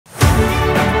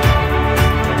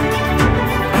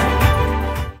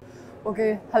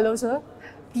Okay, hello sir.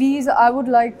 Please, I would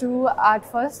like to at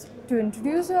first to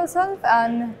introduce yourself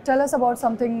and tell us about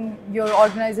something, your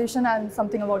organization and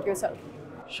something about yourself.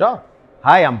 Sure.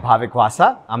 Hi, I'm Bhavik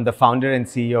Vasa. I'm the founder and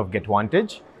CEO of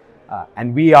GetVantage.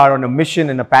 And we are on a mission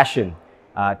and a passion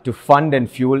to fund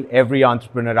and fuel every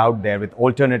entrepreneur out there with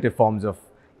alternative forms of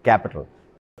capital.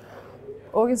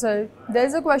 Okay, sir.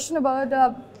 There's a question about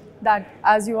that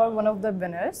as you are one of the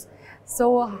winners.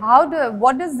 So,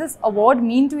 what does this award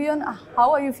mean to you, and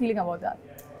how are you feeling about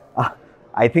that?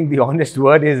 I think the honest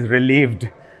word is relieved.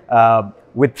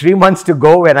 With 3 months to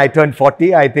go when I turned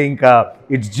 40, I think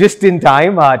it's just in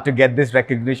time to get this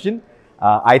recognition.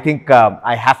 I think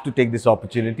I have to take this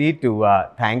opportunity to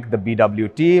thank the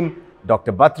BW team,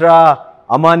 Dr. Batra,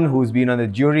 Aman, who's been on the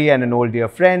jury and an old dear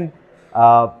friend.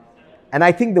 And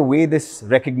I think the way this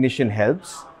recognition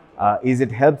helps is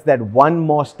it helps that one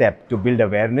more step to build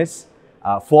awareness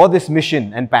for this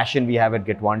mission and passion we have at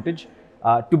GetVantage,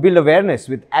 to build awareness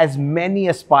with as many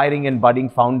aspiring and budding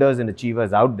founders and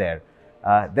achievers out there,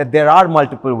 that there are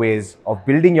multiple ways of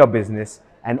building your business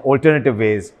and alternative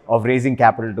ways of raising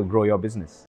capital to grow your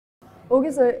business.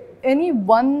 Okay, sir. Any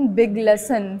one big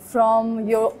lesson from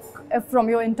your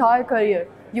entire career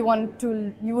you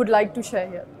would like to share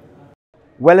here?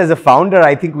 Well, as a founder,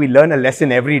 I think we learn a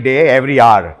lesson every day, every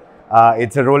hour.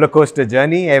 It's a roller coaster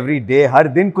journey. Every day, हर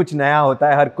दिन कुछ नया होता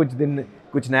है, हर कुछ दिन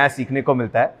कुछ नया सीखने को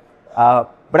मिलता है.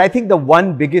 But I think the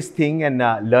one biggest thing and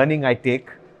learning I take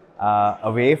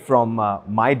away from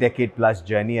my decade-plus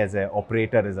journey as an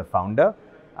operator, as a founder,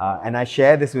 and I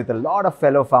share this with a lot of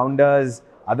fellow founders,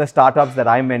 other startups that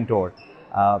I mentor,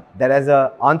 that as an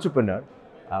entrepreneur,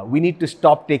 we need to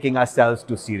stop taking ourselves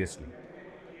too seriously.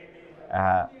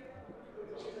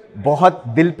 बहुत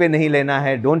दिल पे नहीं लेना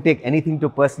है. Don't take anything too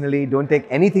personally. Don't take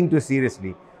anything too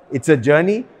seriously. It's a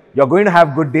journey. You're going to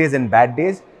have good days and bad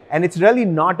days. And it's really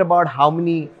not about how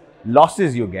many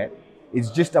losses you get.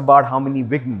 It's just about how many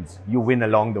wins you win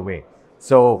along the way.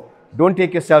 So don't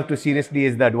take yourself too seriously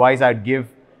is the advice I'd give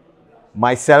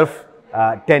myself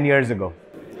 10 years ago.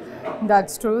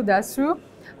 That's true. That's true.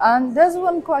 And there's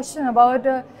one question about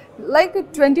like a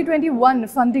 2021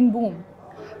 funding boom.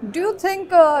 Do you think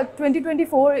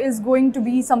 2024 is going to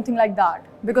be something like that?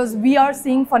 Because we are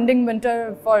seeing funding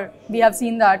winter we have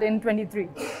seen that in 23.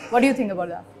 What do you think about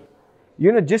that?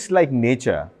 You know, just like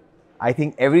nature, I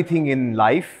think everything in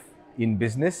life, in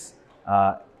business,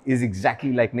 is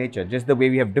exactly like nature. Just the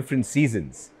way we have different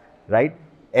seasons, right?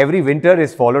 Every winter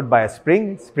is followed by a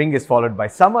spring, spring is followed by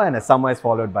summer, and a summer is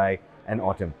followed by an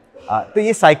autumn. तो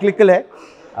ये cyclical है.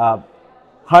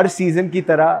 हर season की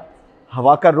तरह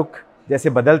हवा का रुख जैसे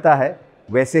बदलता है,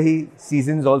 वैसे ही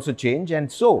seasons also change,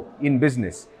 and so in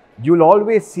business, you'll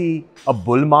always see a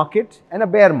bull market and a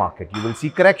bear market. You will see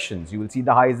corrections, you will see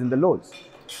the highs and the lows.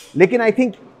 लेकिन I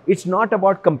think it's not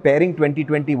about comparing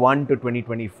 2021 to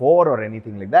 2024 or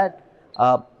anything like that.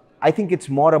 I think it's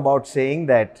more about saying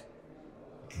that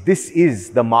this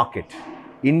is the market.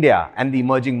 India and the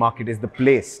emerging market is the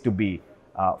place to be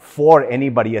for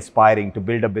anybody aspiring to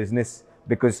build a business,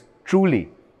 because truly,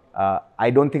 I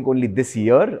don't think only this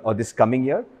year or this coming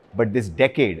year, but this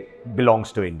decade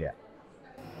belongs to India.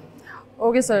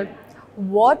 Okay, sir.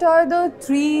 What are the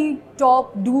 3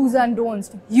 top do's and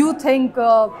don'ts you think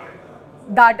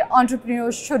that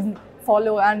entrepreneurs should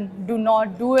follow and do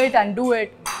not do it and do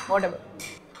it, whatever?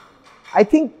 I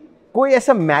think कोई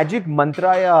ऐसा magic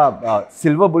mantra या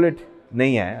silver bullet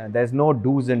नहीं है. There's no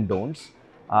do's and don'ts.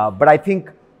 But I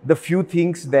think the few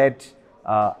things that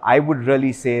I would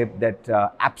really say that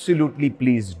absolutely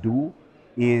please do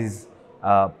is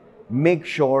make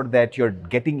sure that you're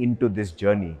getting into this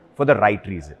journey for the right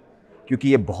reason. क्योंकि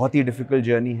ये बहुत ही difficult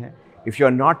journey है. If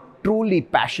you're not truly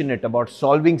passionate about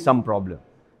solving some problem,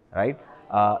 right,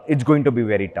 it's going to be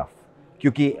very tough.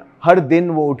 क्योंकि हर दिन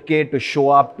वो उठ के to show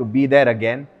up, to be there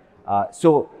again.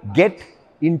 So get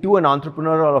into an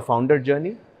entrepreneur or a founder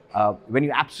journey when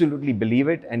you absolutely believe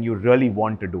it and you really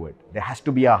want to do it. There has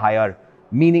to be a higher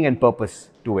meaning and purpose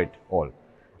to it all.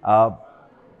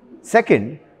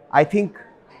 Second, I think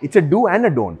it's a do and a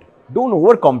don't. Don't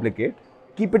overcomplicate.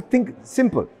 Keep it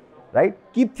simple, right?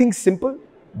 Keep things simple.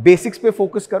 Basics pe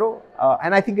focus karo,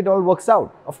 and I think it all works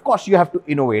out. Of course, you have to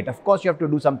innovate. Of course, you have to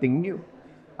do something new.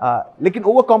 लेकिन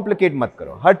overcomplicate मत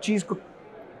करो. हर चीज को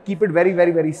keep it very,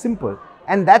 very, very simple.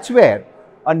 And that's where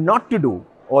a not to do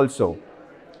also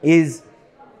is,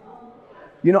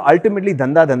 you know, ultimately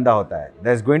धंधा धंधा होता है.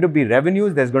 There's going to be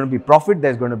revenues, there's going to be profit,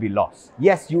 there's going to be loss.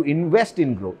 Yes, you invest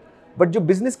in growth, but जो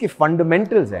business के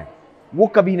fundamentals हैं, वो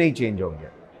कभी नहीं change होंगे.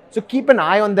 So keep an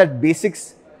eye on that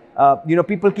basics. You know,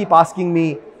 people keep asking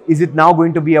me, is it now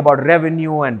going to be about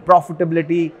revenue and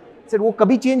profitability? said वो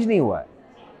कभी change नहीं हुआ है.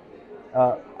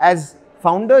 As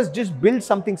founders, just build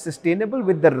something sustainable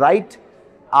with the right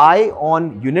eye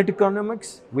on unit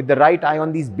economics, with the right eye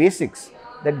on these basics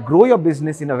that grow your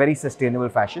business in a very sustainable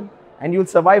fashion, and you'll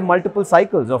survive multiple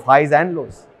cycles of highs and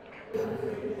lows.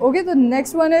 Okay, the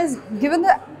next one is, given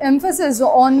the emphasis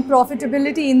on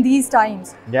profitability in these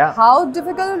times, Yeah. how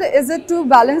difficult is it to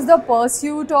balance the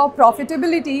pursuit of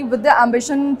profitability with the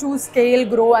ambition to scale,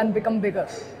 grow and become bigger?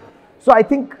 So I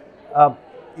think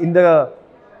in the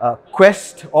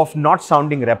quest of not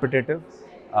sounding repetitive,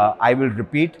 I will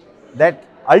repeat that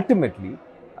ultimately,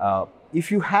 if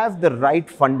you have the right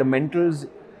fundamentals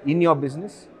in your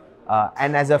business,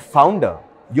 and as a founder,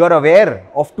 you're aware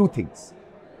of two things.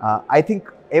 I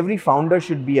think every founder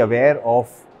should be aware of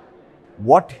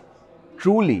what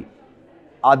truly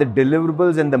are the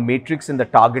deliverables and the matrix and the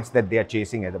targets that they are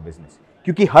chasing as a business.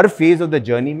 Because her phase of the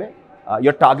journey में,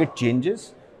 your target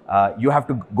changes. You have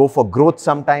to go for growth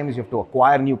sometimes, you have to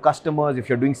acquire new customers. If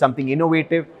you're doing something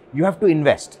innovative, you have to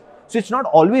invest. So it's not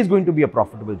always going to be a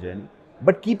profitable journey,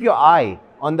 but keep your eye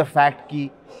on the fact that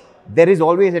there is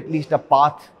always at least a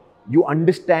path. You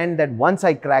understand that once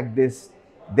I crack this,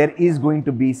 there is going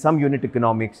to be some unit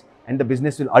economics and the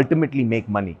business will ultimately make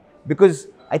money. Because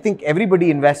I think everybody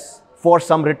invests for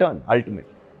some return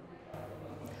ultimately.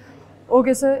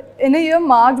 Okay, sir. In a year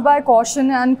marked by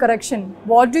caution and correction,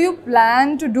 what do you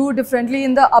plan to do differently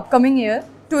in the upcoming year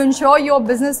to ensure your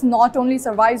business not only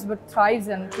survives but thrives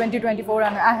in 2024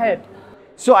 and ahead?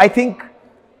 So I think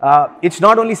it's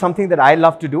not only something that I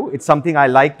love to do, it's something I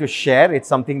like to share. It's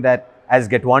something that as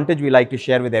GetVantage we like to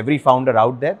share with every founder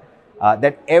out there,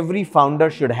 that every founder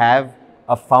should have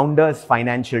a founder's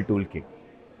financial toolkit.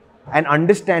 And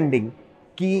understanding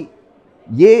कि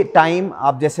ये time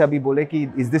आप जैसे अभी बोले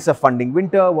कि is this a funding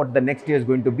winter, what the next year is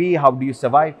going to be, how do you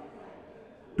survive?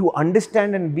 To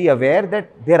understand and be aware that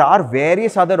there are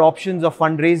various other options of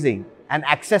fundraising and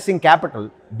accessing capital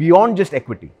beyond just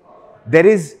equity. There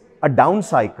is a down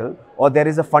cycle or there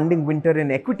is a funding winter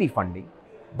in equity funding,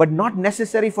 but not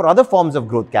necessary for other forms of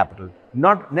growth capital,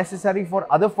 not necessary for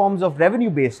other forms of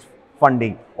revenue-based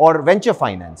funding or venture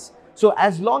finance. So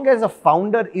as long as a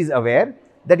founder is aware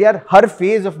that yaar, her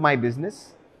phase of my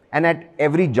business and at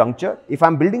every juncture, if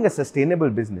I'm building a sustainable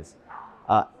business,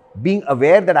 being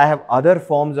aware that I have other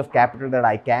forms of capital that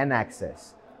I can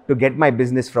access to get my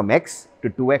business from X to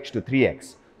 2X to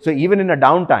 3X. So even in a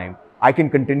downtime, I can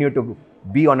continue to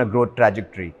be on a growth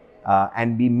trajectory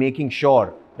and be making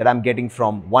sure that I'm getting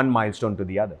from one milestone to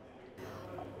the other.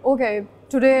 Okay,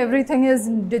 today everything is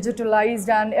digitalized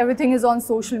and everything is on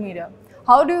social media.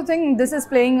 How do you think this is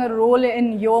playing a role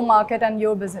in your market and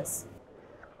your business?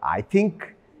 I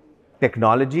think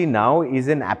technology now is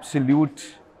an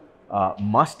absolute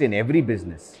must in every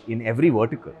business, in every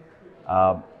vertical.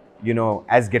 You know,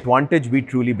 as GetVantage, we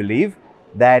truly believe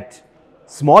that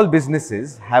small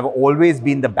businesses have always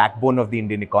been the backbone of the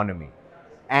Indian economy.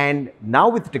 And now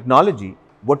with technology,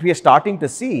 what we are starting to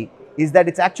see is that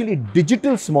it's actually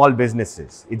digital small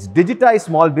businesses, it's digitized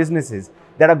small businesses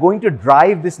that are going to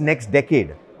drive this next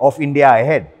decade of India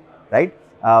ahead, right?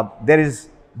 There is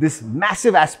this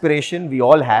massive aspiration we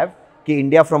all have that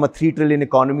India from a 3 trillion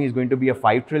economy is going to be a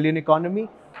 5 trillion economy.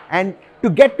 And to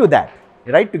get to that,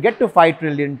 right, to get to 5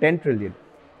 trillion, 10 trillion,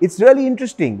 it's really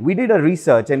interesting. We did a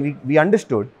research and we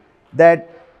understood that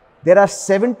there are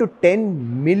 7 to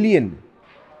 10 million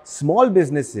small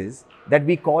businesses that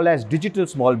we call as digital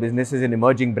small businesses and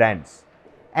emerging brands.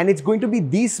 And it's going to be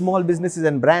these small businesses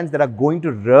and brands that are going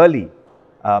to really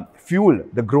fuel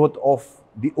the growth of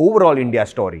the overall India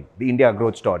story, the India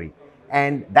growth story.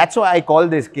 And that's why I call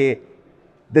this,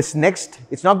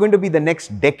 it's not going to be the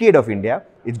next decade of India,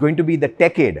 it's going to be the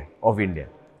decade of India.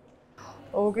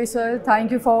 Okay, sir.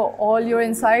 Thank you for all your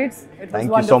insights. It was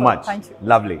Thank wonderful. you so much. Thank you.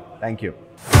 Lovely. Thank you.